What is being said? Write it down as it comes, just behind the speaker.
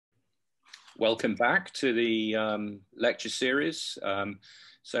Welcome back to the lecture series.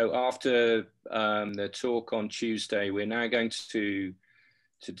 So after the talk on Tuesday, we're now going to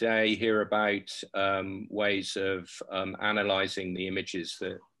today hear about ways of analyzing the images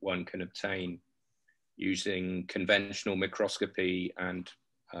that one can obtain using conventional microscopy and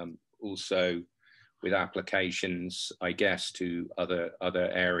also with applications, I guess, to other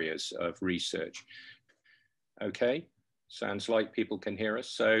areas of research. Okay. Sounds like people can hear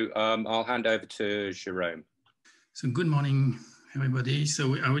us. So I'll hand over to Jérôme. So good morning, everybody.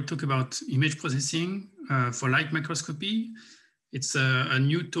 So I will talk about image processing for light microscopy. It's a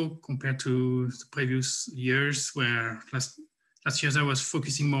new talk compared to the previous years, where last year I was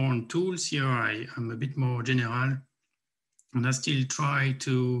focusing more on tools. Here I'm a bit more general, and I still try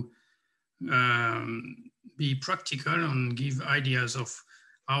to be practical and give ideas of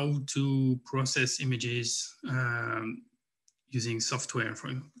how to process images using software, for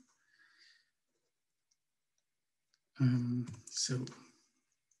example.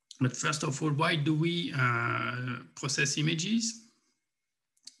 But first of all, why do we process images?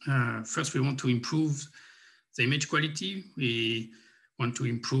 First, we want to improve the image quality. We want to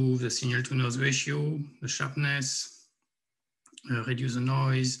improve the signal to noise ratio, the sharpness, reduce the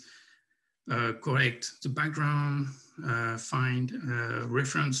noise, correct the background, find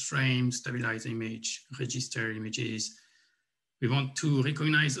reference frames, stabilize the image, register images. We want to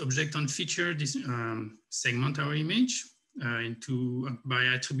recognize object and feature, this segment our image by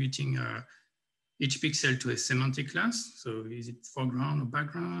attributing each pixel to a semantic class. So is it foreground or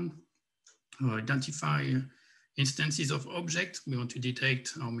background? Or identify instances of objects. We want to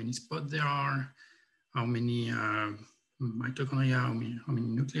detect how many spots there are, how many mitochondria, how many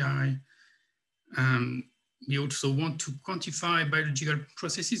nuclei. We also want to quantify biological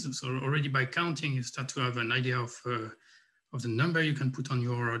processes. So already by counting, you start to have an idea of the number you can put on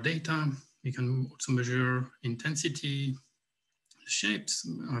your data. You can also measure intensity, shapes,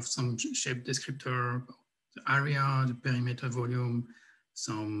 have some shape descriptor, the area, the perimeter volume,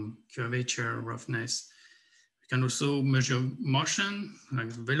 some curvature, roughness. We can also measure motion, like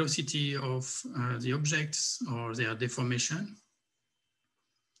the velocity of the objects or their deformation.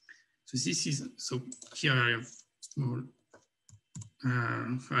 So here I have a small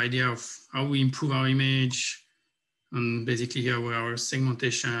idea of how we improve our image. And basically here we are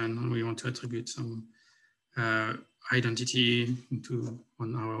segmentation, and we want to attribute some identity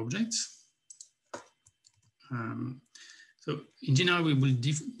on our objects. So in general, we will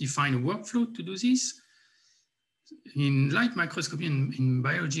define a workflow to do this. In light microscopy and in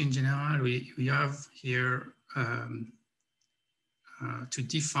biology in general, we have here to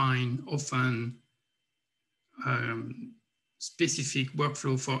define often specific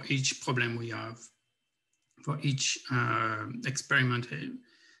workflow for each problem we have, for each experiment.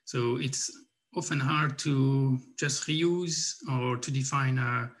 So it's often hard to just reuse or to define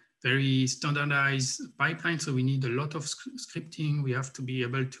a very standardized pipeline. So we need a lot of scripting. We have to be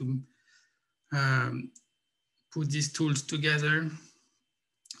able to put these tools together.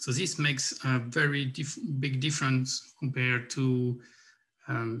 So this makes a very big difference compared to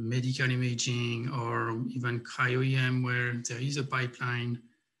medical imaging or even cryo-EM, where there is a pipeline,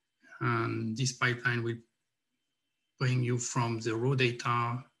 and this pipeline will bring you from the raw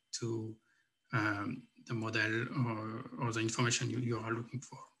data to the model or the information you are looking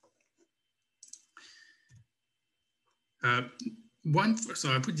for.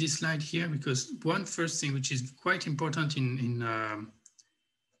 So I put this slide here because one first thing which is quite important in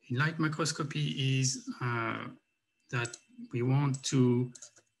light microscopy is that we want to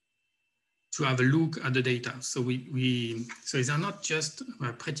have a look at the data. So so these are not just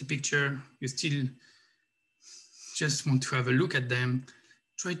a pretty picture. You still just want to have a look at them,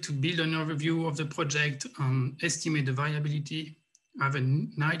 try to build an overview of the project, estimate the variability, have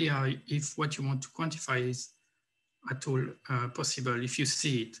an idea if what you want to quantify is at all possible. If you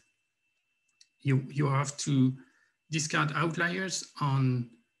see it, you have to discard outliers on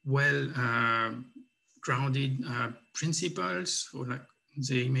well-grounded principles, or like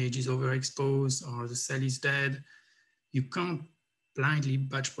the image is overexposed or the cell is dead. You can't blindly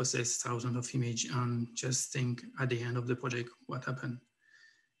batch process thousands of images and just think at the end of the project what happened.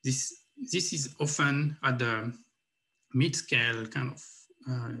 This is often at the mid-scale kind of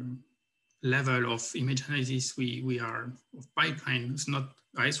level of image analysis. We are of pipeline, it's not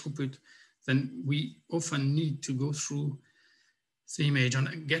high throughput. Then we often need to go through the image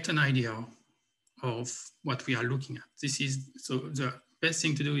and get an idea of what we are looking at. So the best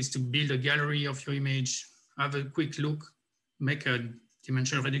thing to do is to build a gallery of your image, have a quick look, make a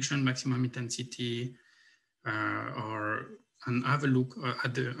dimensional reduction, maximum intensity, and have a look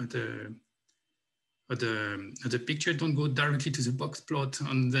at the the picture. Don't go directly to the box plot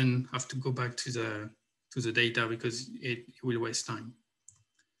and then have to go back to the data because it will waste time.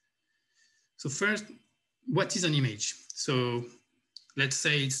 So first, what is an image? So let's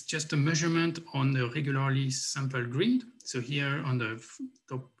say it's just a measurement on a regularly sampled grid. So here on the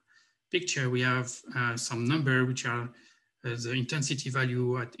top picture, we have some number which are the intensity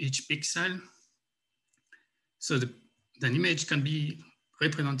value at each pixel. So the image can be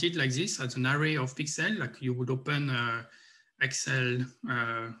represented like this as an array of pixels, like you would open an Excel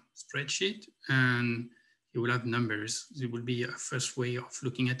spreadsheet and you will have numbers. It will be a first way of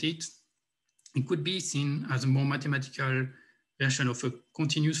looking at it. It could be seen as a more mathematical version of a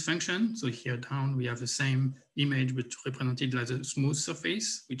continuous function. So here down, we have the same image, but represented as a smooth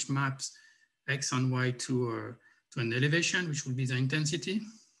surface, which maps X and Y to an elevation, which would be the intensity.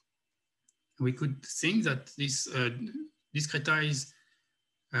 We could think that this discretized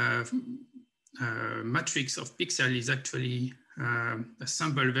matrix of pixel is actually a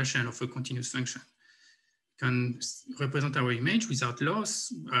sample version of a continuous function. We can represent our image without loss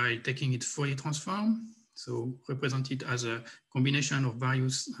by taking its Fourier transform. So represent it as a combination of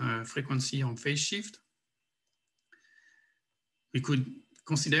various frequency and phase shift. We could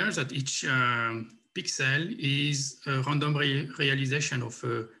consider that each pixel is a random realization of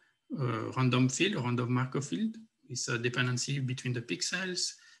a random field, a random Markov field, with a dependency between the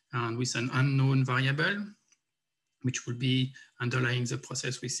pixels and with an unknown variable, which will be underlying the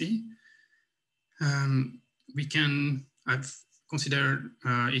process we see. We can consider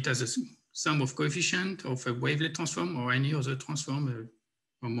it as a sum of coefficient of a wavelet transform or any other transform,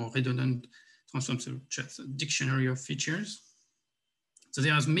 or more redundant transform, such as a dictionary of features. So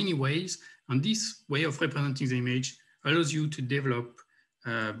there are many ways, and this way of representing the image allows you to develop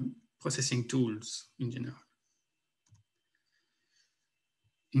processing tools in general.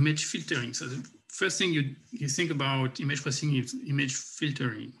 Image filtering. So the first thing you think about image processing is image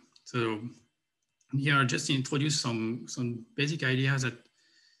filtering. So here, just to introduce some basic ideas that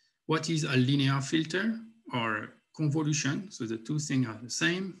what is a linear filter or convolution, so the two things are the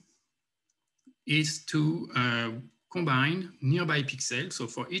same, is to combine nearby pixels. So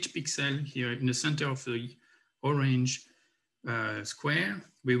for each pixel here in the center of the orange square,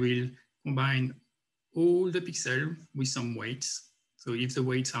 we will combine all the pixels with some weights. So if the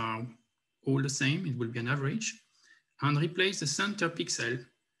weights are all the same, it will be an average, and replace the center pixel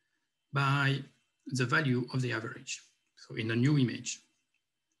by the value of the average. So in a new image.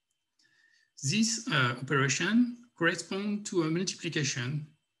 This operation corresponds to a multiplication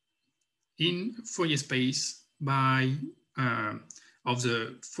in Fourier space by of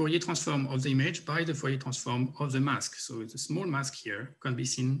the Fourier transform of the image by the Fourier transform of the mask. So the small mask here can be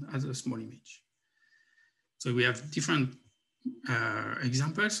seen as a small image. So we have different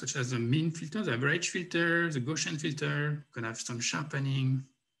examples, such as the mean filter, the average filter, the Gaussian filter. You can have some sharpening.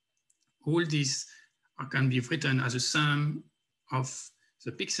 All these can be written as a sum of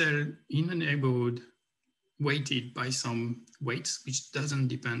the pixel in a neighborhood weighted by some weights, which doesn't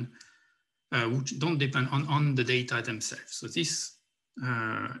depend, which don't depend on the data themselves. So this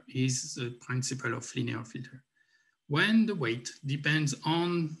is the principle of linear filter. When the weight depends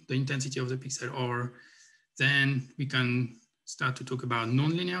on the intensity of the pixel, or then we can start to talk about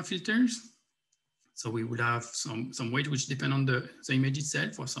nonlinear filters. So we would have some weight which depend on the image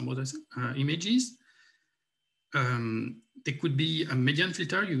itself or some other images. There could be a median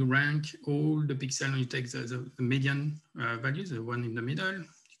filter. You rank all the pixels and you take the median values, the one in the middle.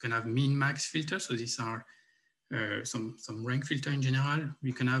 You can have min max filter. So these are some rank filter in general.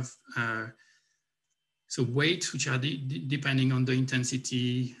 We can have so weights which are depending on the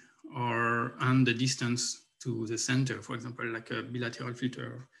intensity or on the distance to the center, for example, like a bilateral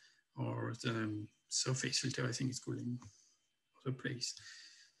filter or the surface filter, I think it's called in other place.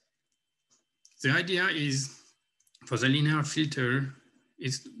 The idea is, for the linear filter,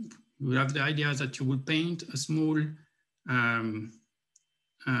 is you have the idea that you will paint a small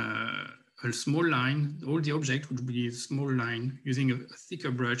line. All the object would be a small line using a thicker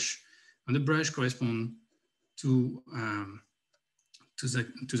brush, and the brush corresponds to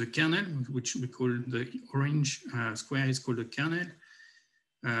the kernel, which we call the orange square is called the kernel,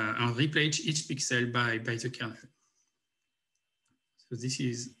 and replace each pixel by the kernel. So this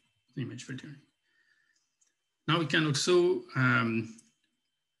is the image filtering. Now we can also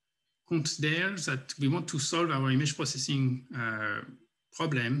consider that we want to solve our image processing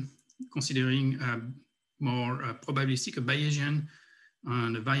problem, considering more probabilistic, a Bayesian,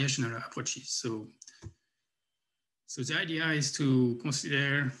 and a variational approaches. So the idea is to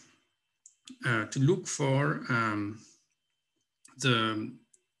consider, to look for the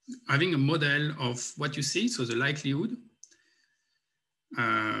having a model of what you see, so the likelihood,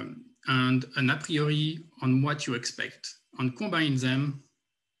 and an a priori on what you expect, and combine them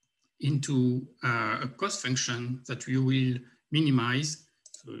into a cost function that you will minimize.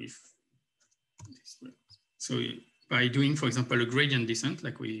 So by doing, for example, a gradient descent,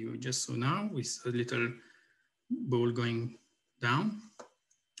 like we just saw now, with a little ball going down.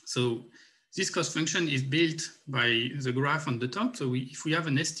 So this cost function is built by the graph on the top. So if we have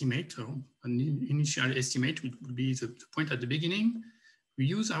an estimate, or an initial estimate, which would be the point at the beginning, we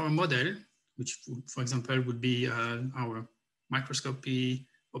use our model, which, for example, would be our microscopy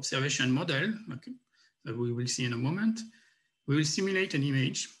observation model, okay, that we will see in a moment. We will simulate an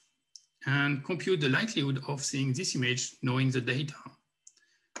image and compute the likelihood of seeing this image knowing the data.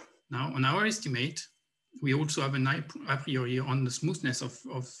 Now, on our estimate, we also have an a priori on the smoothness of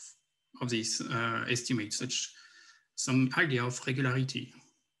this estimate, such some idea of regularity.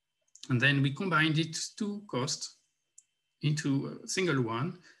 And then we combine these two costs into a single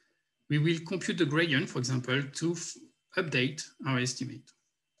one. We will compute the gradient, for example, to update our estimate.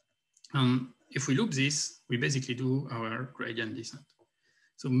 If we loop this, we basically do our gradient descent.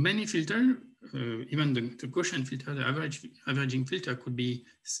 So many filters, even the Gaussian filter, the averaging filter, could be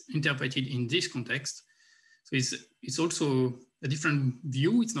interpreted in this context. So it's also a different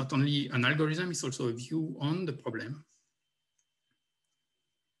view. It's not only an algorithm, it's also a view on the problem.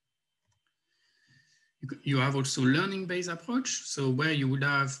 You have also learning-based approach. So where you would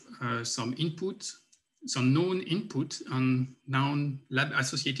have some input, some known input and known lab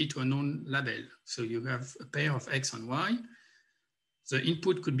associated to a known label. So you have a pair of X and Y. The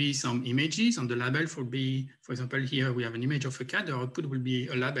input could be some images, and the label would be, for example, here we have an image of a cat. The output will be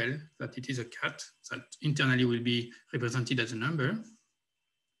a label that it is a cat that internally will be represented as a number.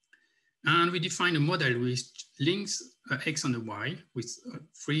 And we define a model which links X and a Y with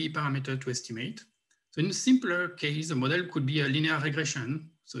 3 parameters to estimate. So in a simpler case, the model could be a linear regression.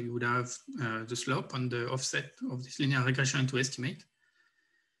 So you would have the slope and the offset of this linear regression to estimate.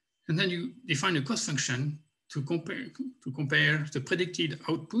 And then you define a cost function to compare the predicted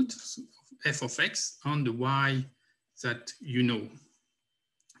output f of x on the y that you know.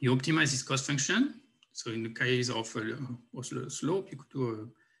 You optimize this cost function. So in the case of a slope, you could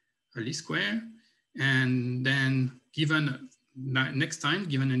do a least square. And then given next time,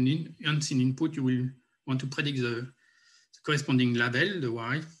 given an unseen input, you will want to predict the corresponding label, the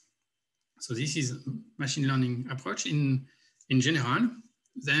y. So this is machine learning approach in general.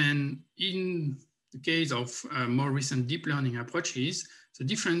 Then in the case of more recent deep learning approaches, the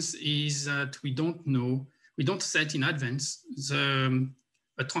difference is that we don't know, we don't set in advance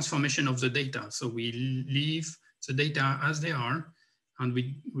a transformation of the data. So we leave the data as they are, and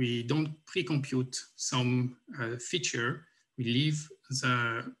we don't pre-compute some feature. We leave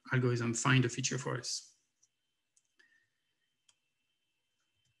the algorithm find a feature for us.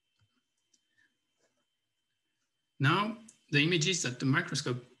 Now, the images that the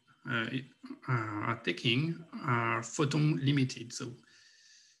microscope are taking are photon limited. So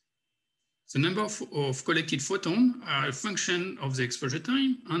the number of collected photons are a function of the exposure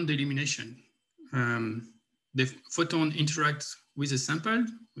time and the illumination. The photon interacts with the sample,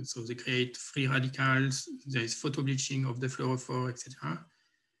 so they create free radicals, there is photo bleaching of the fluorophore, etc.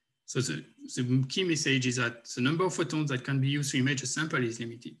 So the key message is that the number of photons that can be used to image a sample is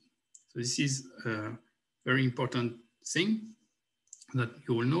limited. So this is a very important thing that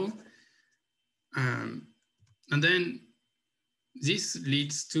you all know. And then this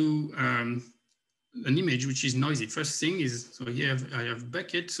leads to an image which is noisy. First thing is, so here I have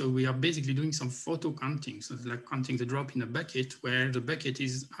bucket. So we are basically doing some photo counting. So it's like counting the drop in a bucket, where the bucket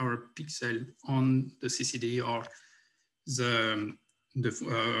is our pixel on the CCD or the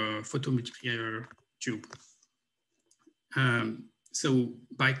photomultiplier tube. So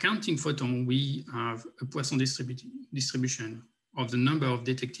by counting photon, we have a Poisson distribution of the number of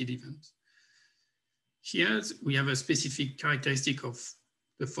detected events. Here we have a specific characteristic of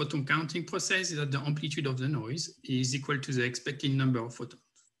the photon counting process, is that the amplitude of the noise is equal to the expected number of photons.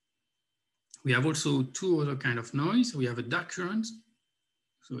 We have also 2 other kinds of noise. We have a dark current.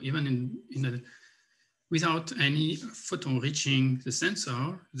 So even without any photon reaching the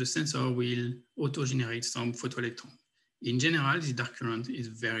sensor will auto-generate some photoelectron. In general, the dark current is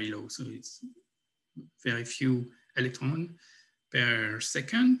very low. So it's very few electrons per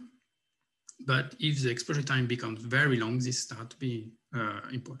second. But if the exposure time becomes very long, this starts to be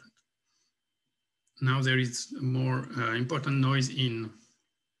important. Now there is more important noise in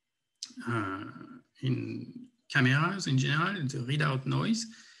cameras in general, the readout noise.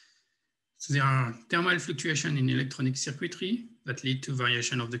 So there are thermal fluctuations in electronic circuitry that lead to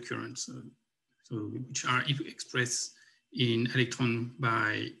variation of the current, so which are expressed in electron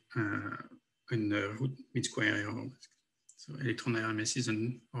by root mean square error. So electron error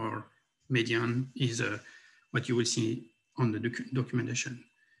mechanism or median is what you will see on the documentation.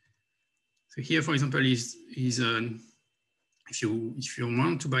 So here, for example, is if you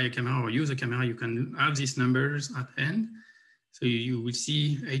want to buy a camera or use a camera, you can have these numbers at end. So you will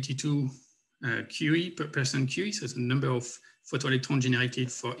see 82 QE per percent QE, so the number of photoelectrons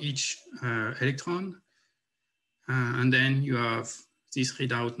generated for each electron. And then you have this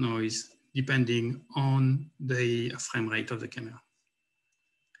readout noise depending on the frame rate of the camera.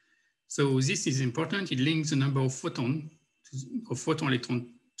 So this is important. It links the number of photon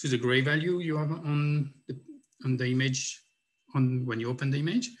electron to the gray value you have on the image when you open the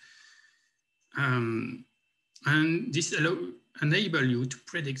image. And this enable you to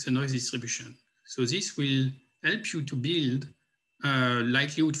predict the noise distribution. So this will help you to build a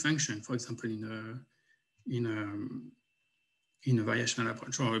likelihood function, for example, in a variational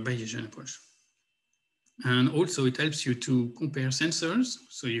approach or a Bayesian approach. And also it helps you to compare sensors.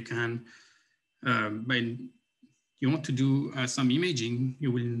 So you can, when you want to do some imaging,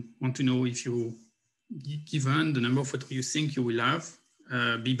 you will want to know if you, given the number of photons you think you will have,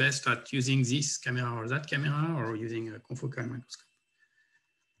 be best at using this camera or that camera or using a confocal microscope.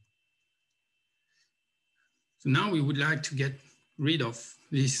 So now we would like to get rid of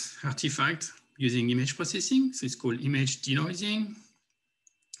this artifact using image processing. So it's called image denoising.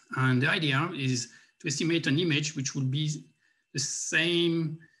 And the idea is to estimate an image which would be the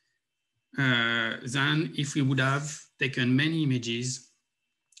same than if we would have taken many images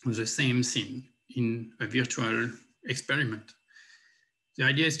of the same scene in a virtual experiment. The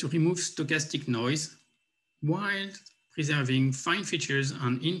idea is to remove stochastic noise while preserving fine features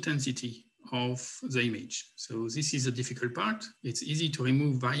and intensity of the image. So this is a difficult part. It's easy to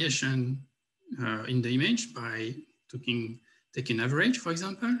remove variation in the image by taking average, for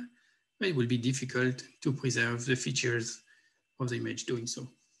example, but it will be difficult to preserve the features of the image doing so.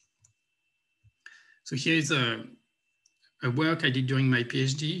 So here is a work I did during my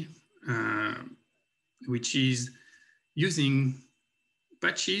PhD, which is using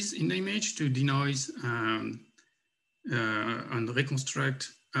patches in the image to denoise and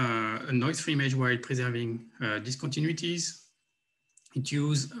reconstruct a noise-free image while preserving discontinuities. It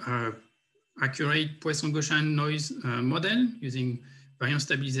used accurate Poisson-Gaussian noise model using variance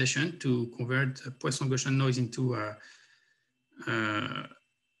stabilization to convert Poisson-Gaussian noise into a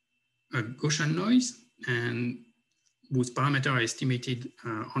Gaussian noise, and whose parameters are estimated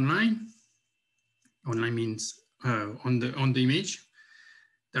online. Online means on the image,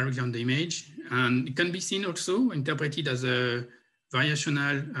 directly on the image. And it can be seen also, interpreted as a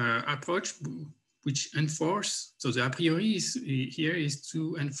variational approach, which enforce, so the a priori here is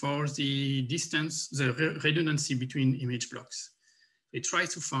to enforce the distance, the redundancy between image blocks. It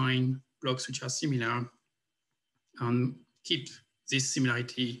tries to find blocks which are similar and keep this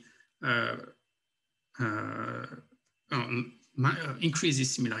similarity, increase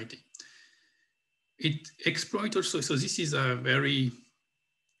this similarity. It exploits also, so this is a very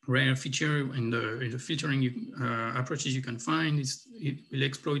rare feature in the filtering approaches you can find. It will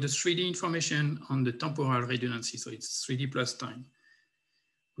exploit the 3D information on the temporal redundancy, so it's 3D plus time.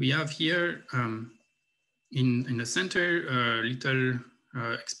 We have here in the center a little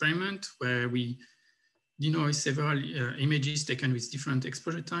experiment where we denoise several images taken with different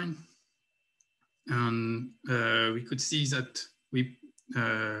exposure time. And we could see that we,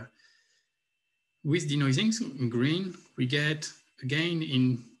 with denoising, so in green, we get a gain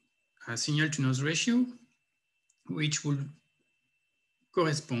in signal to noise ratio, which would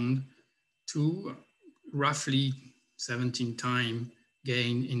correspond to roughly 17 times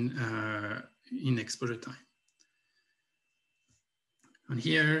gain in exposure time. And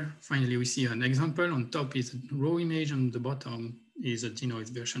here, finally, we see an example. On top is a raw image, and the bottom is a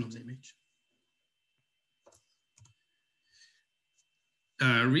denoised version of the image.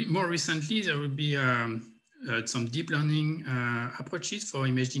 More recently, there will be some deep learning approaches for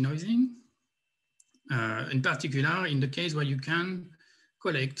image denoising. In particular, in the case where you can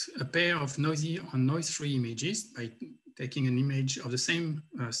collect a pair of noisy and noise-free images by taking an image of the same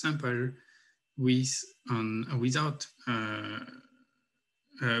sample with without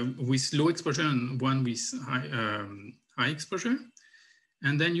with low exposure and one with high exposure,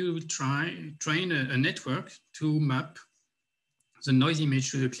 and then you will train a network to map the noisy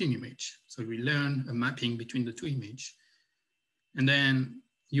image to the clean image. So we learn a mapping between the two images. And then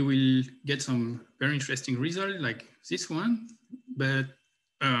you will get some very interesting result like this one, but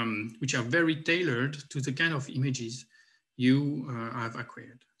which are very tailored to the kind of images you have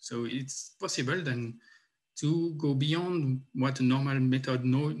acquired. So it's possible then to go beyond what a normal method,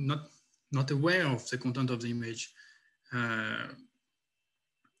 not aware of the content of the image,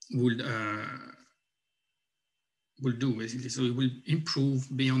 will do basically. So it will improve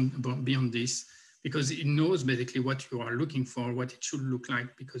beyond this, because it knows basically what you are looking for, what it should look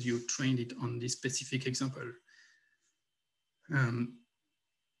like, because you trained it on this specific example.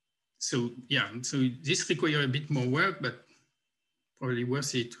 So yeah, so this requires a bit more work, but probably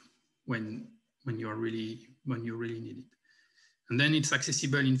worth it when you really need it. And then it's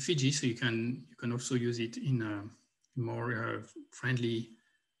accessible in Fiji, so you can also use it in a more friendly,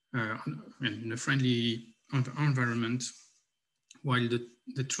 in a friendly environment, while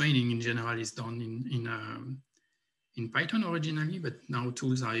the training in general is done in Python originally, but now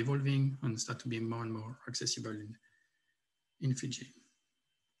tools are evolving and start to be more and more accessible in Fiji.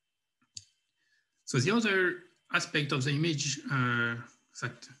 So the other aspect of the image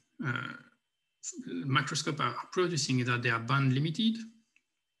that microscopes are producing is that they are band limited.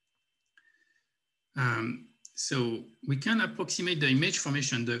 So we can approximate the image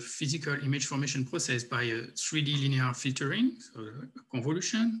formation, the physical image formation process, by a 3D linear filtering, so a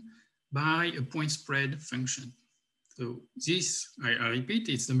convolution, by a point spread function. So this, I repeat,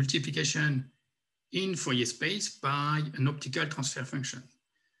 it's the multiplication in Fourier space by an optical transfer function.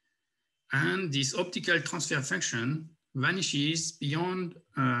 And this optical transfer function vanishes beyond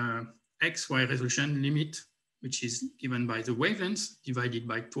XY resolution limit, which is given by the wavelength divided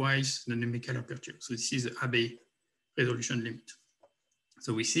by twice the numerical aperture. So this is the Abbe resolution limit.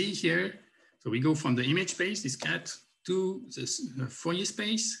 So we see here, so we go from the image space, this cat, to the Fourier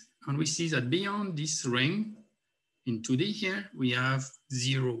space, and we see that beyond this ring in 2D here, we have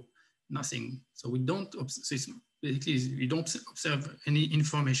zero, nothing. So we don't, basically, we don't observe any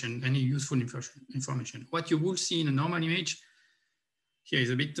information, any useful information. What you will see in a normal image here is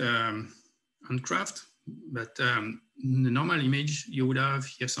a bit uncraft, but in the normal image, you would have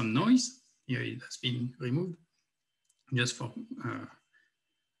here some noise. Here it has been removed just for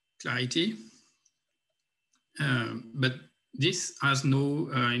clarity. But this has no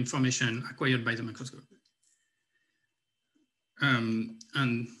information acquired by the microscope. And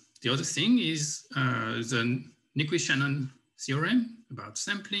the other thing is the Nyquist-Shannon theorem about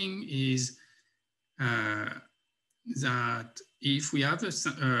sampling is that if we have a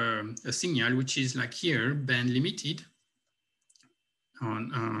signal which is like here, band limited,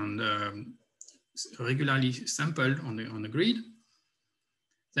 and regularly sampled on the grid,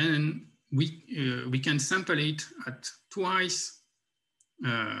 then we can sample it at twice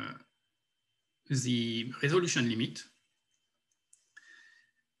the resolution limit,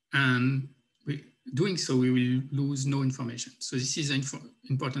 and doing so, we will lose no information. So this is an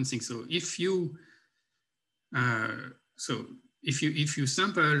important thing. So if you if you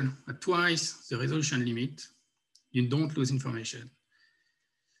sample at twice the resolution limit, you don't lose information.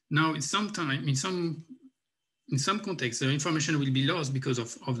 Now, in some contexts, the information will be lost because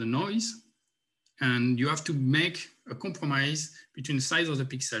of the noise, and you have to make a compromise between the size of the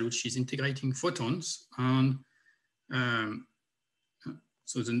pixel, which is integrating photons, and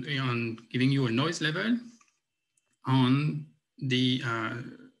on giving you a noise level on the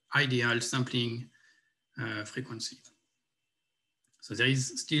ideal sampling frequency. So there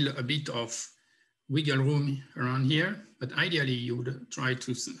is still a bit of wiggle room around here, but ideally you would try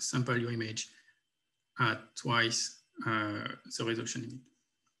to sample your image at twice the resolution limit.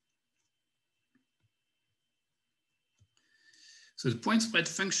 So the point spread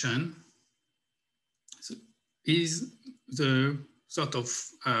function is the sort of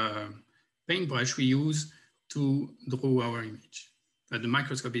paintbrush we use to draw our image, that the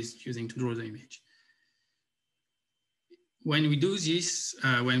microscope is using to draw the image. When we do this,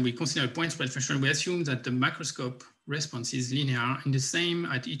 when we consider a point spread function, we assume that the microscope response is linear and the same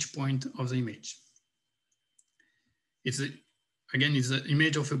at each point of the image. Again, it's an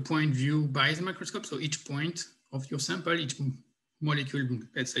image of a point viewed by the microscope. So each point of your sample, each molecule,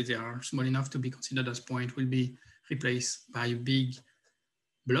 let's say they are small enough to be considered as point, will be replaced by a big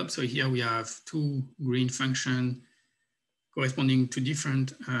blob. So here we have two green functions corresponding to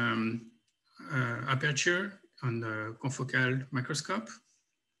different aperture on the confocal microscope.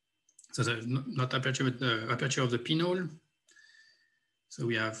 So the, not aperture, but the aperture of the pinhole. So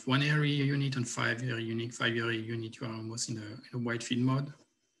we have 1 area unit and 5 area unit. 5 area unit, you are almost in a wide field mode.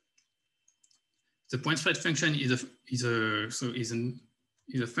 The point spread function is a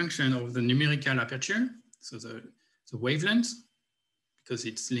function of the numerical aperture. So the wavelength, because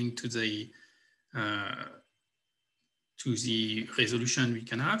it's linked to to the resolution we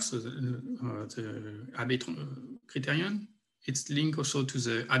can have, so the Abbe criterion. It's linked also to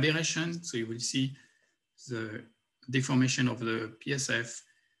the aberration, so you will see the deformation of the PSF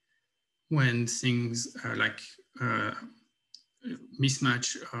when things like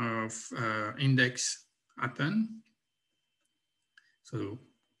mismatch of index happen. So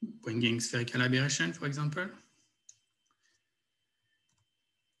bringing spherical aberration, for example.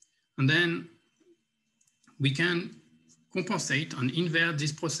 And then we can compensate and invert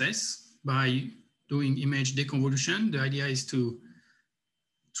this process by doing image deconvolution. The idea is to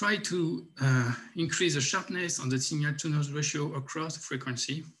try to increase the sharpness on the signal to noise ratio across the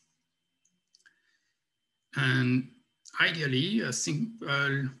frequency. And ideally, a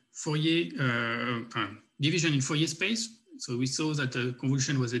simple Fourier division in Fourier space. So we saw that the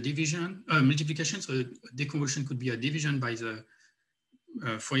convolution was a division, multiplication. So a deconvolution could be a division by the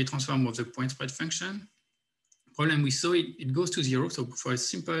Fourier transform of the point spread function. Problem we saw it goes to 0. So for a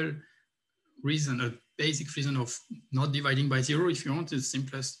simple reason, a basic reason of not dividing by 0, if you want, the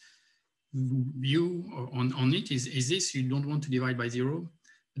simplest view on it is this: you don't want to divide by 0.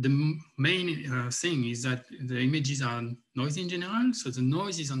 The main thing is that the images are noisy in general, so the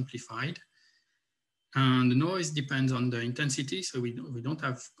noise is amplified, and the noise depends on the intensity, so we don't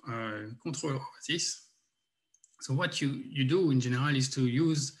have control over this. So what you do in general is to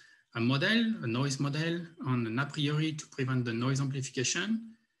use a model, a noise model, on an a priori to prevent the noise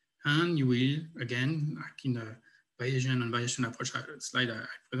amplification, and you will, again, like in the Bayesian and Bayesian approach slide I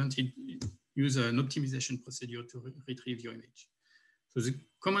presented, use an optimization procedure to retrieve your image. So the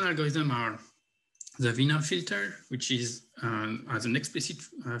common algorithm are the Wiener filter, which is as an explicit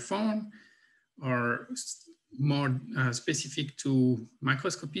form, or more specific to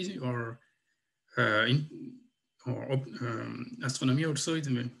microscopy or astronomy also is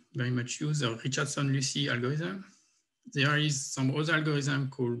very much used, the Richardson-Lucy algorithm. There is some other algorithm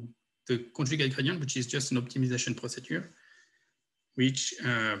called the conjugate gradient, which is just an optimization procedure, which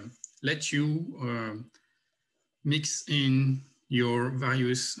lets you mix in your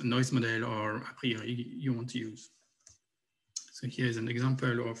various noise model or a priori you want to use. So here is an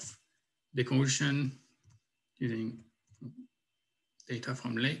example of deconvolution using data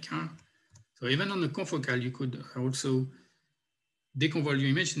from Lake. So even on the confocal, you could also deconvolve your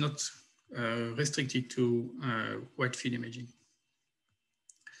image, not restricted to wide field imaging.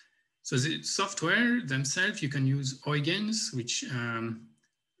 So the software themselves, you can use Huygens, which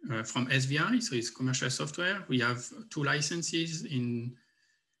from SVI, so it's commercial software. We have 2 licenses in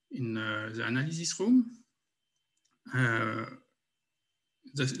the analysis room.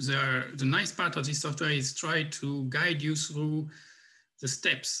 The nice part of this software is try to guide you through the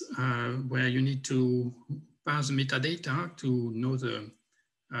steps where you need to parse the metadata to know the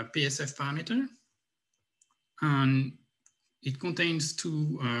PSF parameter. And it contains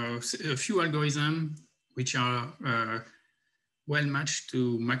a few algorithms which are well matched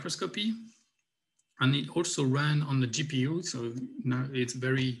to microscopy. And it also ran on the GPU. So now it's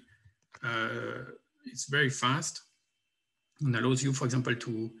very fast and allows you, for example,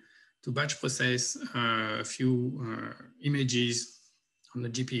 to batch process a few images on the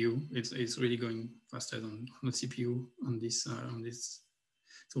GPU. It's really going faster than on the CPU on this.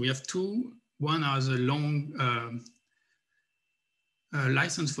 So we have 2. One has a long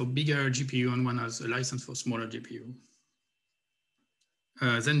license for bigger GPU, and one has a license for smaller GPU.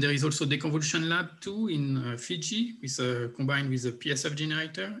 Then there is also deconvolution lab 2 in Fiji, combined with a PSF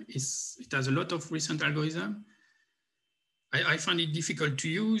generator. It has a lot of recent algorithm. I find it difficult to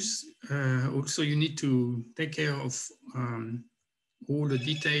use. Also, you need to take care of all the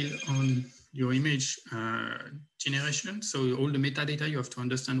detail on your image generation. So all the metadata, you have to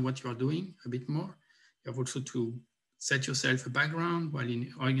understand what you are doing a bit more. You have also to set yourself a background, while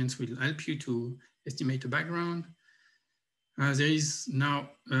in Huygens will help you to estimate a background. There is now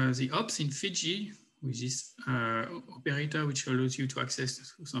the ops in Fiji with this operator, which allows you to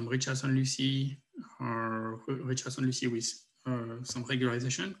access some Richardson-Lucy or Richardson-Lucy with some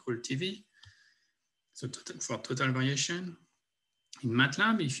regularization called TV. So for total variation. In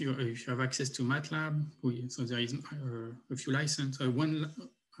MATLAB, if you have access to MATLAB, so there is a few licenses, one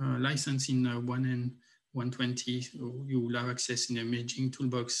license in 1N120, so you will have access in the image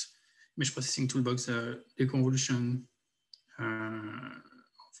processing toolbox, deconvolution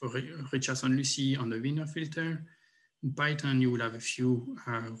for Richardson-Lucy on the Wiener filter. In Python, you will have a few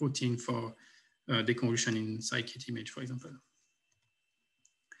routine for deconvolution in scikit image, for example.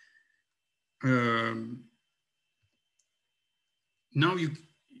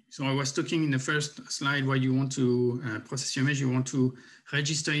 So I was talking in the first slide where you want to process your image, you want to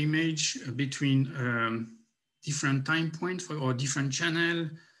register image between different time points or different channel.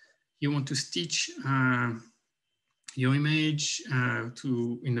 You want to stitch your image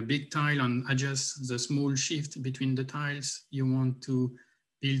in a big tile and adjust the small shift between the tiles. You want to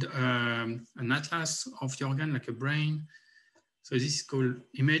build an atlas of your organ, like a brain. So this is called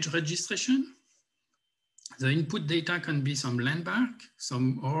image registration. The input data can be some landmark,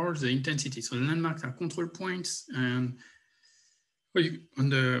 or the intensity. So the landmarks are control points, and you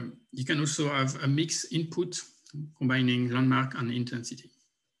can also have a mixed input combining landmark and intensity.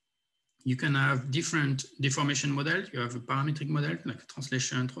 You can have different deformation models. You have a parametric model like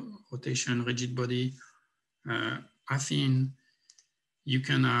translation, rotation, rigid body, affine. You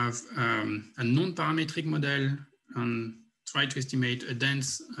can have a non-parametric model and try to estimate a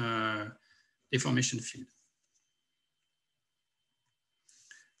dense deformation field.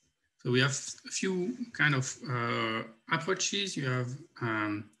 So we have a few kind of approaches. You have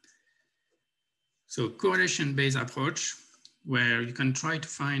so correlation-based approach, where you can try to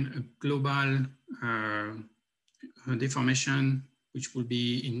find a global deformation, which will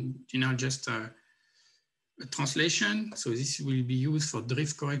be in general just a translation. So this will be used for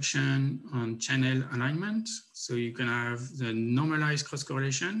drift correction and channel alignment. So you can have the normalized cross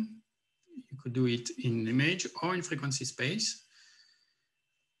correlation. You could do it in image or in frequency space.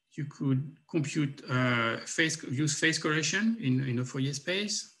 You could compute use phase correction in a Fourier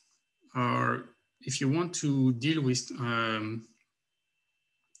space, or if you want to deal with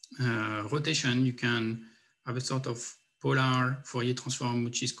rotation, you can have a sort of polar Fourier transform,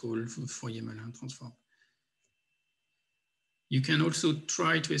 which is called Fourier-Malin transform. You can also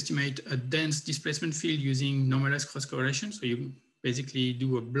try to estimate a dense displacement field using normalized cross correlation. So you basically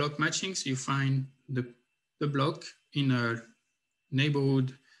do a block matching. So you find the block in a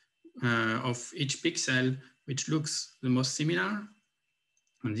neighborhood of each pixel, which looks the most similar.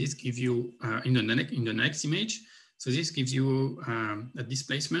 And this gives you, in the next image, so this gives you a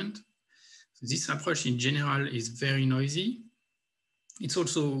displacement. So this approach in general is very noisy. It's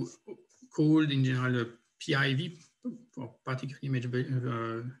also called in general a PIV, for particle image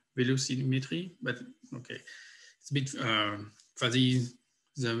velocimetry, but okay. It's a bit fuzzy,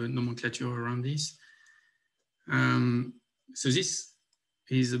 the nomenclature around this. So this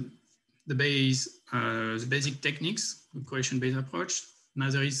is the basic techniques, the correlation-based approach. Now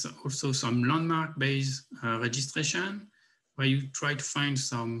there is also some landmark-based registration, where you try to find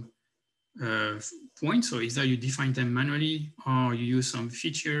some points. So either you define them manually, or you use some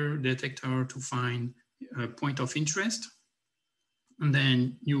feature detector to find a point of interest. And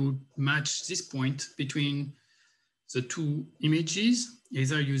then you match this point between the two images,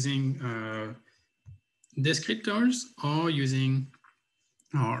 either using descriptors or using,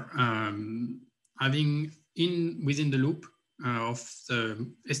 or having within the loop of the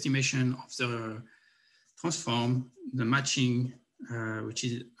estimation of the transform, the matching, which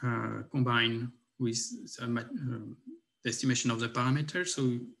is combined with the estimation of the parameter.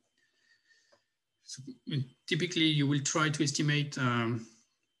 So typically you will try to estimate a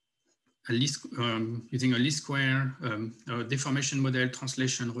least, using a least square, a deformation model,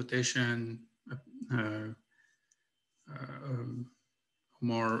 translation, rotation,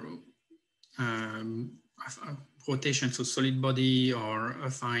 more rotation, so solid body, or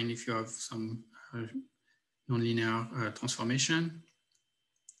affine if you have some nonlinear transformation.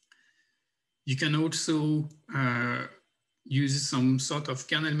 You can also use some sort of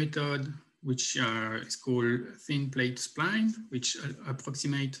kernel method, which is called thin plate spline, which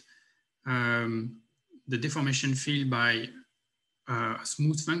approximate the deformation field by a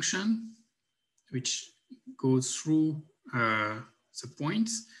smooth function, which goes through the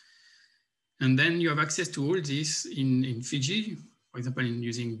points. And then you have access to all this in Fiji, for example, in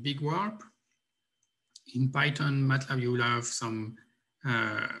using big warp. In Python, MATLAB, you will have some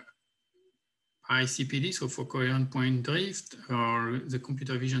ICPD, so for coherent point drift, or the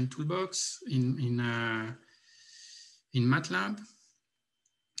computer vision toolbox in MATLAB.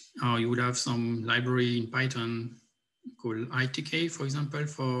 Or you would have some library in Python called ITK, for example,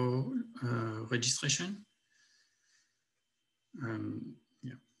 for registration.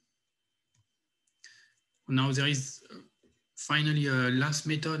 Yeah. Now there is finally a last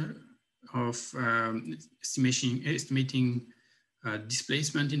method of estimating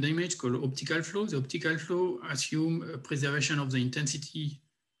displacement in the image called optical flow. The optical flow assumes a preservation of the intensity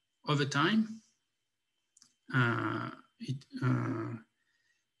over time. It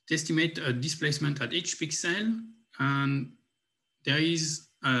estimates a displacement at each pixel, and there is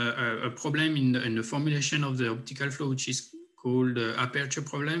a problem in the formulation of the optical flow, which is called the aperture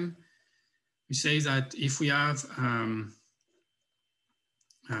problem. We say that if we have, for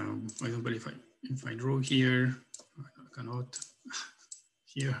example, if I if I draw here, I cannot,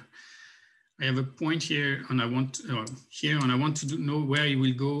 here, I have a point here and I want here, and I want to know where it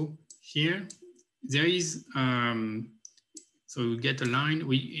will go here. There is, so we get a line,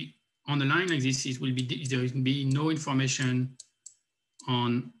 on a line like this, there will be no information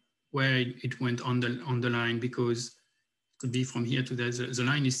on where it went on the line, because it could be from here to there. The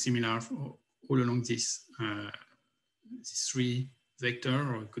line is similar all along this, this 3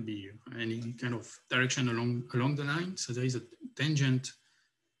 vector, or it could be any kind of direction along the line. So there is a tangent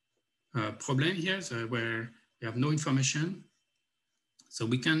problem here, so where we have no information. So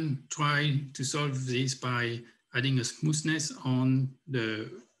we can try to solve this by adding a smoothness on the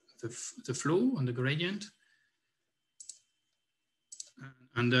flow, on the gradient.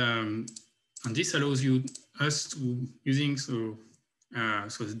 And this allows us to using so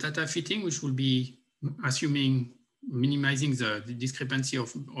the data fitting, which will be assuming minimizing the discrepancy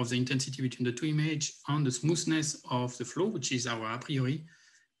of the intensity between the 2 images, and the smoothness of the flow, which is our a priori.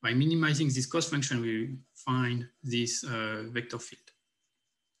 By minimizing this cost function, we find this vector field.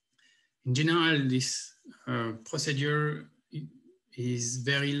 In general, this procedure is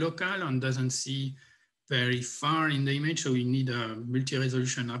very local and doesn't see very far in the image, so we need a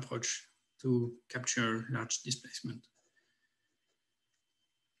multi-resolution approach to capture large displacement.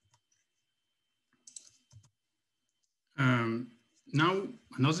 Now,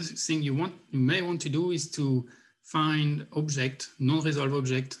 another thing you may want to do is to find non-resolved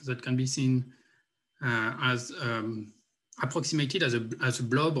object that can be seen as approximated as a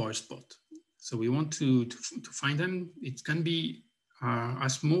blob or a spot. So we want to find them. It can be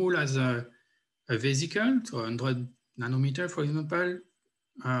as small as a vesicle, so 100 nanometer, for example,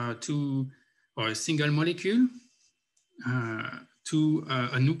 or a single molecule to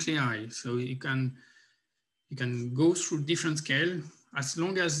a nuclei. So you can go through different scale, as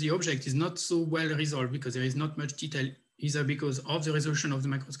long as the object is not so well resolved, because there is not much detail, either because of the resolution of the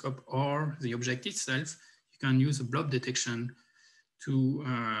microscope or the object itself. You can use a blob detection to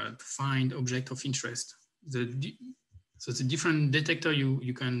find object of interest. So the different detector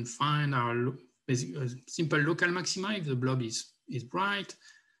you can find are simple local maxima if the blob is bright.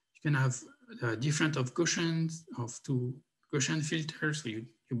 You can have different of Gaussians, of 2 Gaussian filters. So you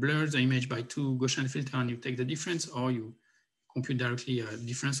blur the image by 2 Gaussian filter and you take the difference, or you compute directly a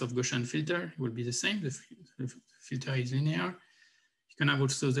difference of Gaussian filter. It will be the same. The filter is linear. You can have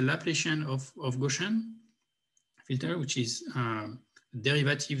also the Laplacian of Gaussian filter, which is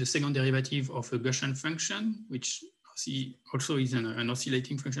derivative, the second derivative of a Gaussian function, which also is an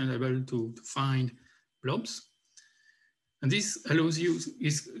oscillating function able to find blobs. And this allows you,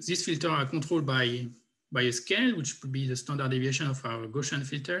 these filters are controlled by a scale, which would be the standard deviation of our Gaussian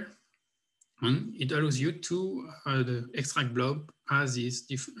filter. And it allows you to extract blob as these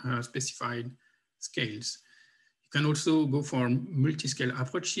specified scales. You can also go for multi-scale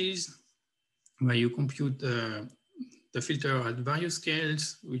approaches, where you compute the filter at various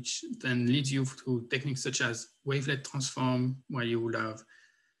scales, which then leads you to techniques such as wavelet transform, where you will have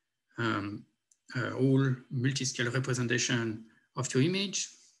all multi-scale representation of your image,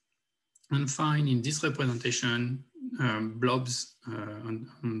 and find in this representation blobs on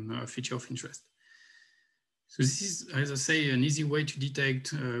a feature of interest. So this is, as I say, an easy way to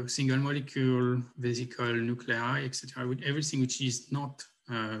detect single molecule, vesicle, nuclei, etc., with everything which is not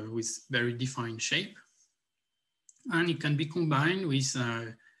with very defined shape. And it can be combined with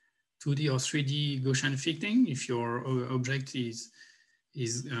 2D or 3D Gaussian fitting if your object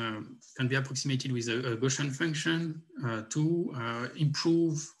can be approximated with a Gaussian function to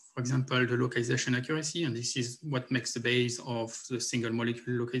improve, for example, the localization accuracy. And this is what makes the base of the single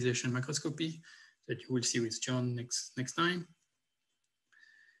molecule localization microscopy that you will see with John next time.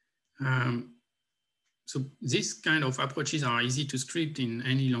 So these kind of approaches are easy to script in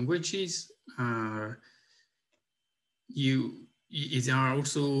any languages. They are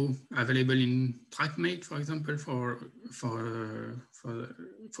also available in TrackMate, for example, for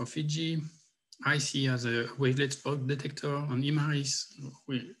Fiji. IC as a wavelet spot detector, and Imaris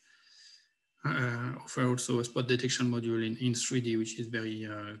will offer also a spot detection module in 3D, which is very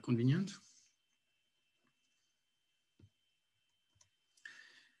convenient.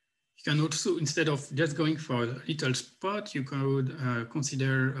 You can also, instead of just going for a little spot, you could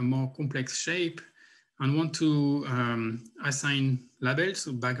consider a more complex shape and want to assign labels,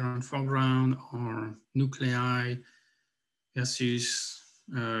 so background, foreground, or nuclei versus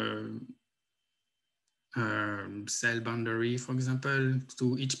cell boundary, for example,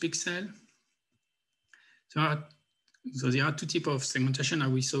 to each pixel. So So there are two types of segmentation, as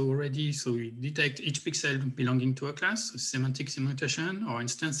we saw already. So we detect each pixel belonging to a class, so semantic segmentation, or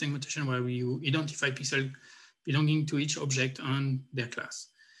instance segmentation, where we identify pixels belonging to each object and their class.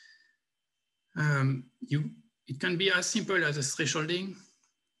 It can be as simple as a thresholding,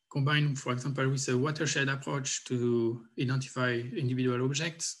 combined, for example, with a watershed approach to identify individual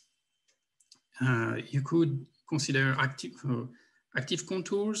objects. You could consider active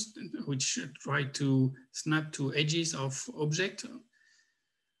contours, which try to snap to edges of object,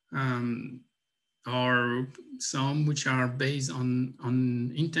 or some which are based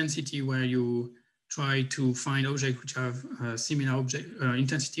on intensity, where you try to find objects which have similar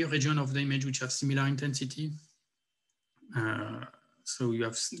intensity, region of the image which have similar intensity. So you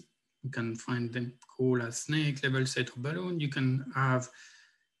can find them called as snake, level set, or balloon. You can have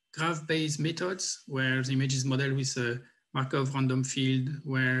graph-based methods where the image is modeled with a Markov random field,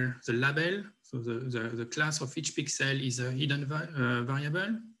 where the label, so the class of each pixel, is a hidden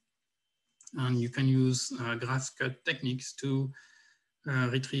variable. And you can use graph cut techniques to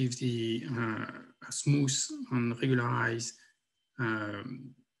retrieve the smooth and regularized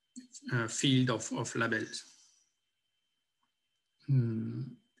field of labels.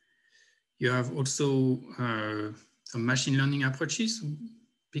 You have also some machine learning approaches,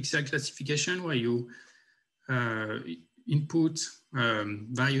 pixel classification, where you input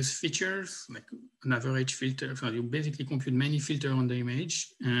various features, like an average filter. So you basically compute many filters on the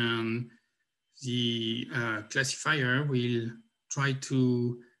image, and the classifier will try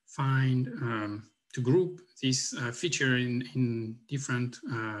to find, to group this feature in different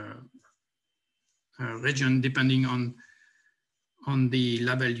region, depending on the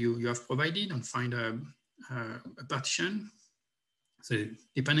label you have provided, and find a partition. So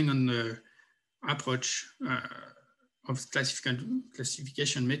depending on the approach of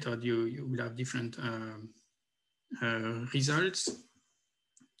classification method, you will have different results.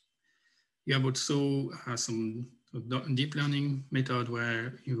 You have also some deep learning method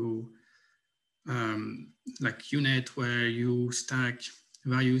where you, like UNet, where you stack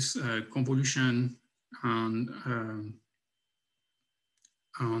various convolution and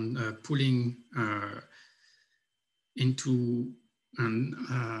pulling into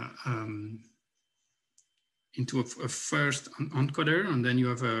a first encoder, and then you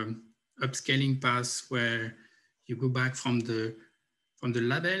have a upscaling path where you go back from the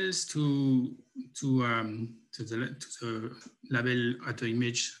labels to the label at the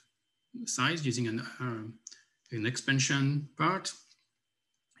image size using an expansion part.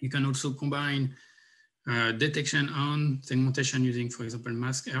 You can also combine detection and segmentation using, for example,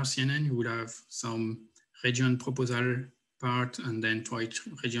 mask RCNN. You would have some region proposal part, and then to each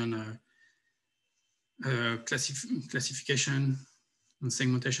region classification and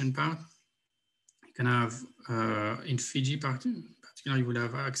segmentation part. You can have in Fiji part, in particular, you will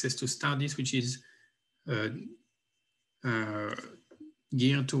have access to StarDist, which is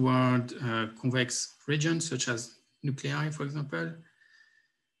geared toward convex regions such as nuclei, for example.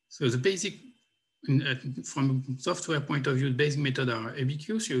 So the basic, from a software point of view, the basic methods are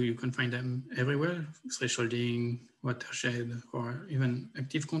ubiquitous. You can find them everywhere: thresholding, watershed, or even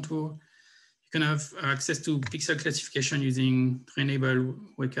active contour. You can have access to pixel classification using trainable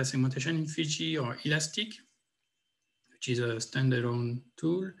Weka segmentation in Fiji, or Elastic, which is a standalone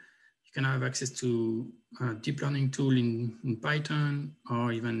tool. You can have access to a deep learning tool in Python,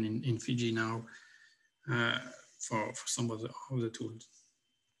 or even in Fiji now for some of the tools.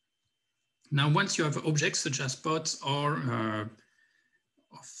 Now, once you have objects such as spots or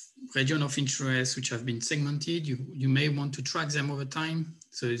of region of interest which have been segmented, you may want to track them over time.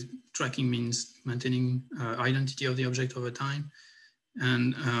 So tracking means maintaining identity of the object over time.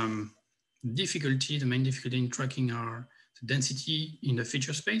 And the main difficulty in tracking are the density in the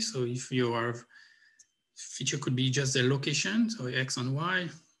feature space. So if your feature could be just the location, so X and Y,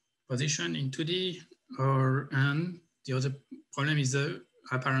 position in 2D, and the other problem is the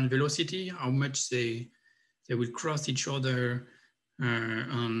apparent velocity, how much they will cross each other,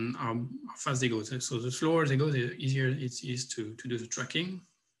 and how fast they go. So the slower they go, the easier it is to do the tracking.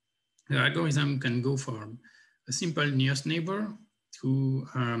 The algorithm can go for a simple nearest neighbor to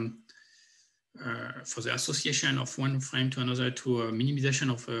for the association of one frame to another, to a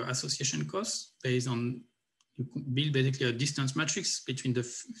minimization of association costs based on, you build basically a distance matrix between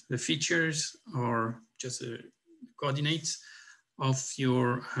the features or just the coordinates of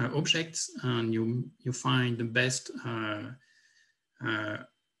your objects, and you find the best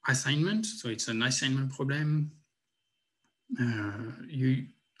assignment. So it's an assignment problem.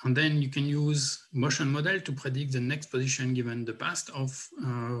 And then you can use motion model to predict the next position given the past of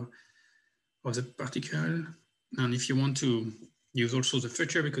the particle. And if you want to use also the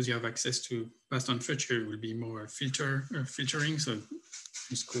filter, because you have access to past on filter, it will be more filtering. So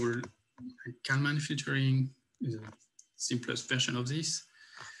it's called Kalman filtering, is a simplest version of this.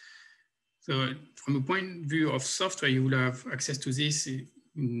 So from a point of view of software, you will have access to this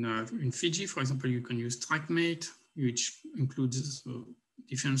in Fiji. For example, you can use TrackMate, which includes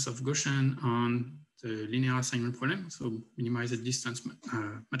difference of Gaussian on the linear assignment problem, so minimize the distance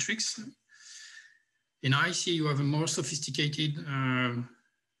matrix. In IC, you have a more sophisticated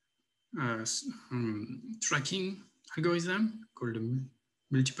tracking algorithm called the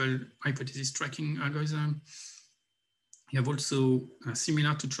multiple hypothesis tracking algorithm. You have also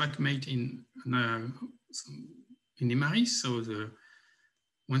similar to TrackMate in IMARIS. So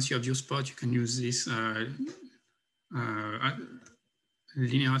once you have your spot, you can use this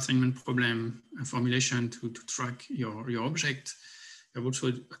linear assignment problem formulation to track your object. You have also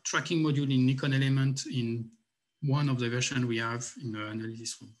a tracking module in Nikon Element in one of the versions we have in the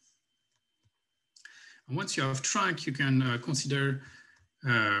analysis room. And once you have track, you can consider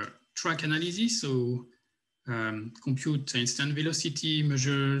track analysis. So compute instant velocity,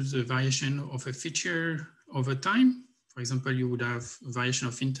 measures the variation of a feature over time. For example, you would have variation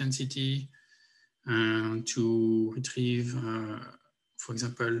of intensity to retrieve, for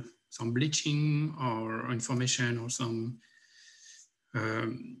example, some bleaching or information or some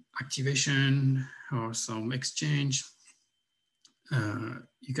activation or some exchange.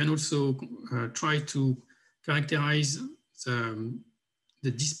 You can also try to characterize the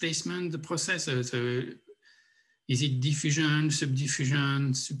displacement, the process. Is it diffusion,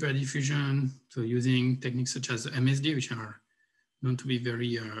 subdiffusion, superdiffusion? So using techniques such as MSD, which are known to be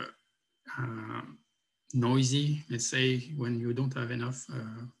very noisy, let's say, when you don't have enough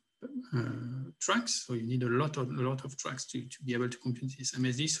tracks. So you need a lot of tracks to be able to compute this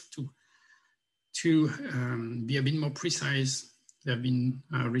MSD. So to be a bit more precise, there have been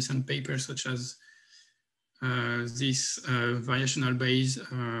recent papers such as this variational based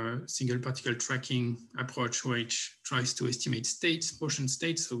single particle tracking approach, which tries to estimate states, motion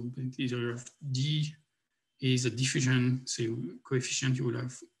states. So either D is a diffusion, so coefficient you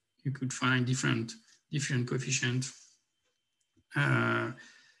could find different coefficient.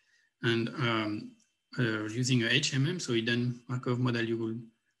 Using a HMM, so hidden Markov model, you will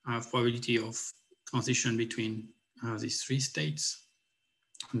have probability of transition between these three states.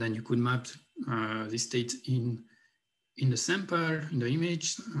 And then you could map the state in the sample, in the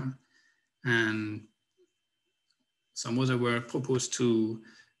image, and some other work proposed to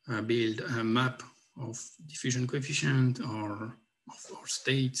build a map of diffusion coefficient or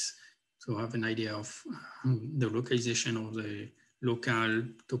states to have an idea of the localization of the local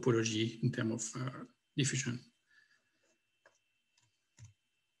topology in terms of diffusion.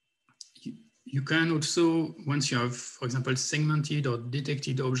 You can also, once you have, for example, segmented or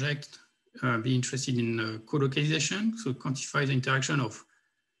detected object, be interested in co-localization, so quantify the interaction of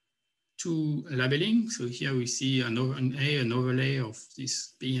two labeling. So here we see an overlay of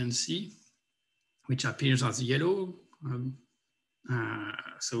this B and C, which appears as yellow.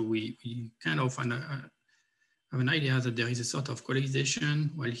 So we kind of have an idea that there is a sort of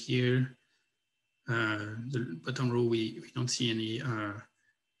co-localization, while here, the bottom row, we don't see any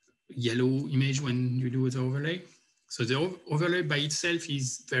yellow image when you do the overlay. So the overlay by itself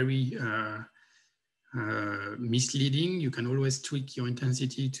is very misleading. You can always tweak your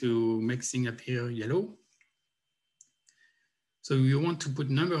intensity to make things appear yellow. So you want to put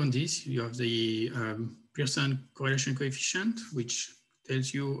number on this. You have the Pearson correlation coefficient, which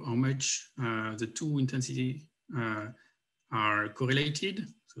tells you how much the two intensity are correlated.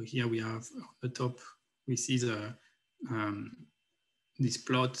 So here we have on the top, we see the this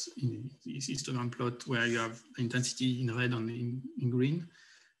plot, this histogram plot, where you have intensity in red and in green,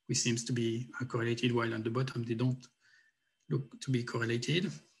 which seems to be correlated, while on the bottom they don't look to be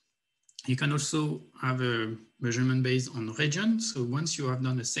correlated. You can also have a measurement based on region. So once you have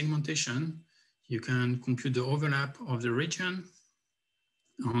done a segmentation, you can compute the overlap of the region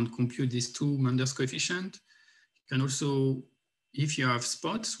and compute these two Manders coefficient. You can also, if you have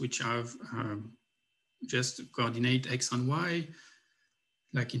spots which have just coordinate X and Y,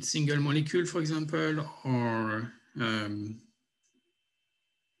 like in single molecule, for example, or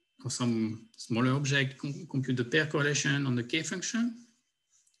some smaller object, compute the pair correlation on the K function.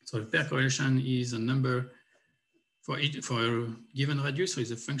 So the pair correlation is a number for a given radius, so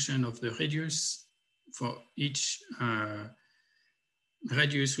it's a function of the radius. For each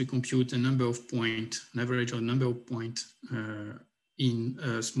radius, we compute a number of points, an average of number of points in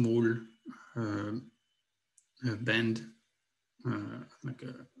a small band, like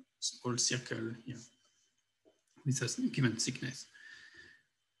a small circle here. with a given thickness.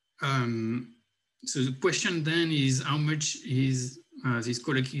 So the question then is, how much is this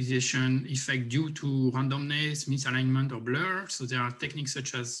co-localization effect due to randomness, misalignment, or blur? So there are techniques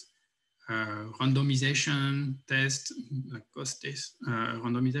such as randomization test, like cost test,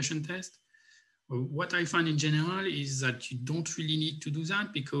 randomization test. What I find in general is that you don't really need to do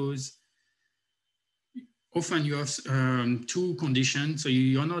that, because often you have two conditions. So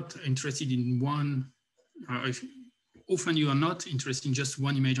you're not interested in one, often you are not interested in just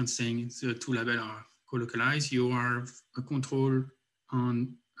one image and saying the two labels are co-localized. You are a control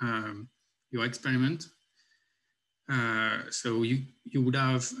on your experiment. So you would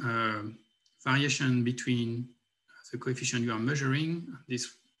have variation between the coefficient you are measuring.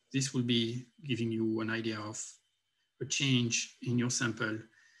 This will be giving you an idea of a change in your sample.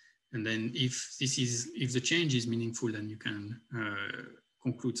 And then if the change is meaningful, then you can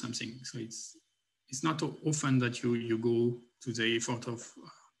conclude something. So it's not often that you go to the effort of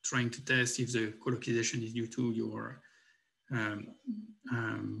trying to test if the co-localization is due to your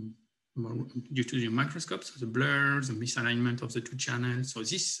microscope, so the blur, the misalignment of the two channels. So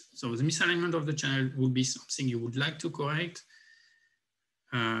the misalignment of the channel would be something you would like to correct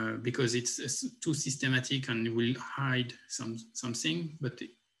because it's too systematic and will hide something. But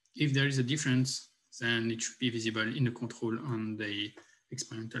if there is a difference, then it should be visible in the control on the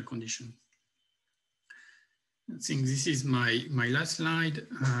experimental condition. I think this is my last slide.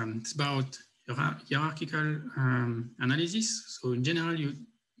 It's about hierarchical analysis. So in general,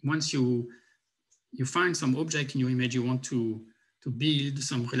 once you find some object in your image, you want to build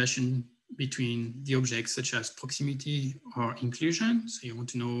some relation between the objects, such as proximity or inclusion. So you want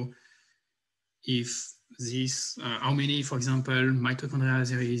to know if this, how many, for example, mitochondria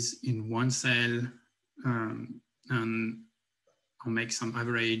there is in one cell, and I'll make some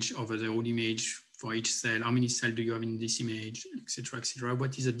average over the whole image for each cell. How many cells do you have in this image, etc., etc.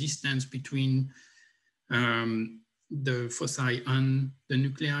 What is the distance between the foci and the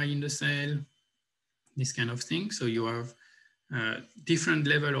nuclei in the cell? This kind of thing. So you have different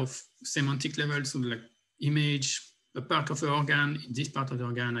level of semantic levels, so like image, a part of the organ. In this part of the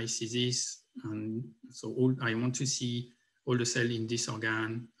organ, I see this. And so I want to see all the cell in this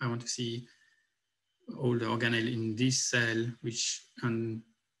organ. I want to see all the organelle in this cell, which can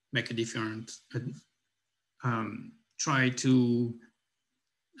make a difference. Try to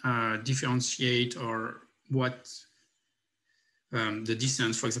differentiate or what the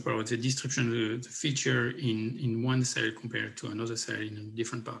distance, for example, or the description of the feature in one cell compared to another cell in a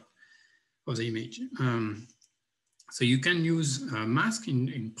different part of the image. So you can use mask.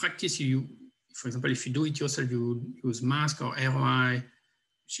 In practice, for example, if you do it yourself, you use mask or ROI,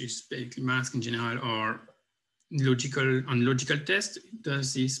 which is basically mask in general, or logical test.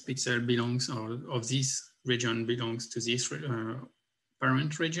 Does this pixel belongs, or of this region belongs to this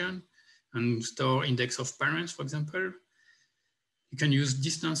parent region, and store index of parents, for example. You can use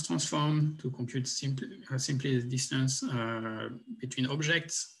distance transform to compute simply the distance between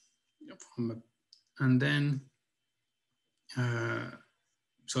objects. And then,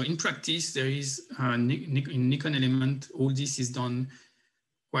 so in practice, there is in Nikon Element, all this is done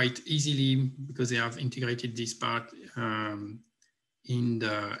quite easily because they have integrated this part in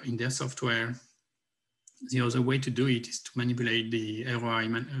their software. The other way to do it is to manipulate the ROI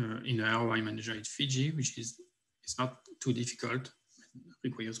in the ROI manager at Fiji, which is not too difficult. It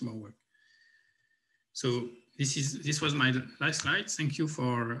requires more work. So this was my last slide. Thank you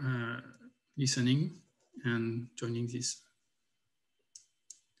for listening and joining this.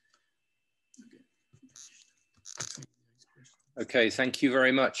 Okay, thank you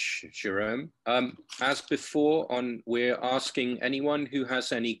very much, Jérôme. As before, we're asking anyone who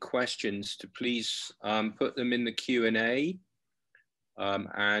has any questions to please put them in the Q&A,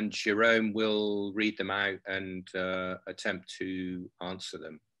 and Jérôme will read them out and attempt to answer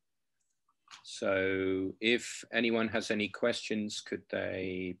them. So if anyone has any questions, could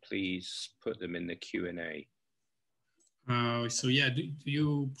they please put them in the Q&A? So yeah, do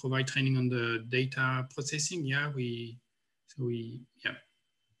you provide training on the data processing? Yeah,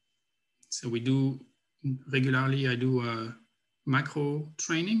 So we do regularly. I do macro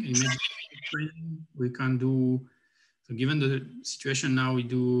training, image training. We can do, so given the situation now, we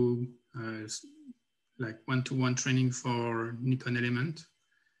do like one-to-one training for Nikon Element.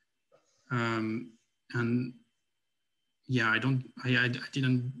 And yeah, I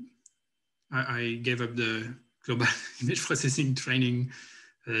gave up the global image processing training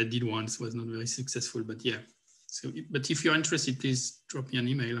I did once, was not very successful, but yeah. So, but if you're interested, please drop me an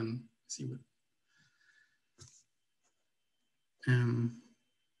email and see what.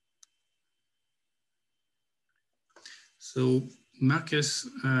 So Marcus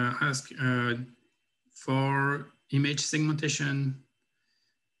asked for image segmentation,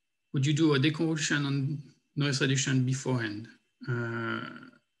 would you do a deconvolution on noise reduction beforehand?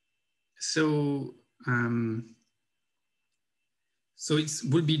 So it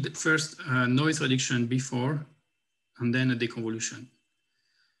will be the first noise reduction before, and then a deconvolution.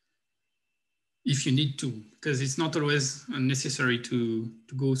 If you need to, because it's not always necessary to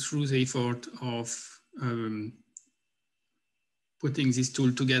go through the effort of putting this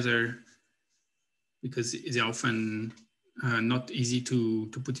tool together, because they're often not easy to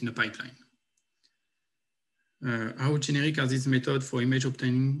put in a pipeline. How generic are these methods for image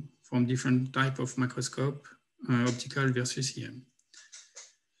obtaining from different type of microscope, optical versus EM?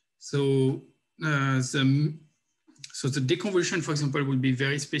 So the deconvolution, for example, will be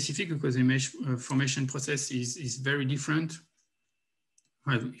very specific because the image formation process is very different.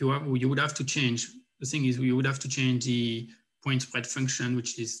 You would have to change, the thing is you would have to change the point spread function,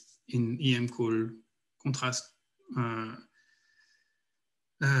 which is in EM called contrast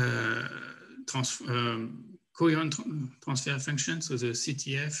coherent transfer function, so the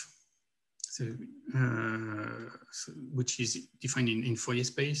CTF, which is defined in Fourier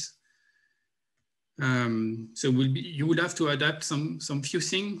space. So you would have to adapt some few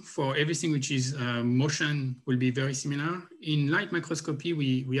things for everything which is motion will be very similar. In light microscopy,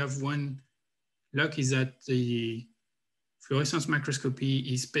 we have one luck is that the fluorescence microscopy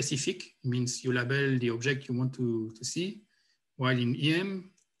is specific. It means you label the object you want to see, while in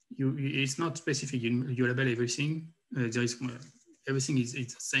EM, it's not specific. You label everything. Everything is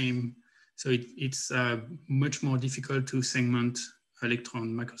the same. So it's much more difficult to segment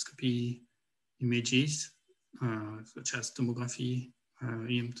electron microscopy images, such as tomography,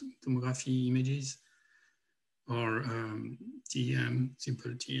 EM tomography images, or TEM,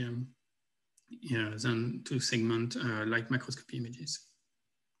 simple TEM, than to segment light microscopy images.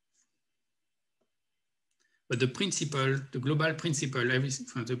 But the principle, the global principle, everything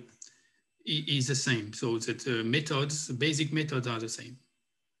from is the same. So that the methods, the basic methods are the same.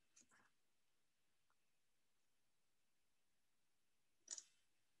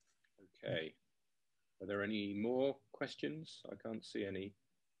 Okay. Are there any more questions? I can't see any.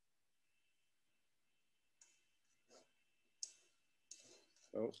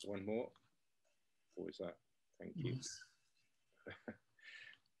 Oh, one more. What was that? Thank you. Yes.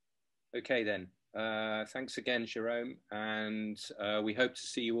 Okay then. Thanks again, Jérôme. And we hope to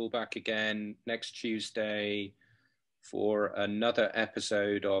see you all back again next Tuesday for another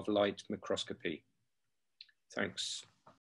episode of Light Microscopy. Thanks.